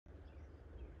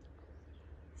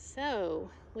So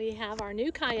we have our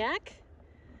new kayak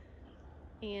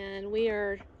and we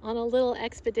are on a little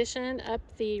expedition up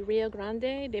the Rio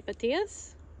Grande de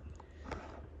Patillas.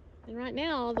 And right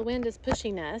now the wind is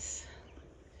pushing us.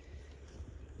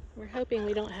 We're hoping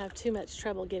we don't have too much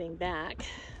trouble getting back.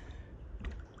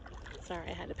 Sorry,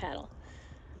 I had to paddle.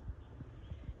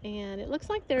 And it looks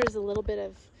like there's a little bit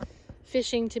of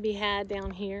fishing to be had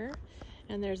down here.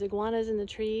 And there's iguanas in the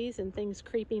trees and things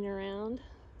creeping around.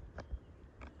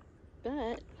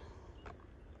 But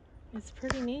it's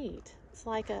pretty neat. It's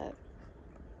like a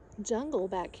jungle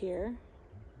back here.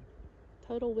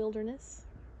 Total wilderness.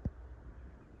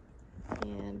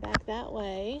 And back that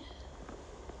way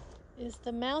is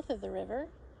the mouth of the river.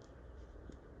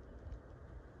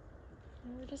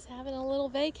 And we're just having a little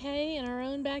vacay in our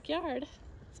own backyard.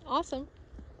 It's awesome.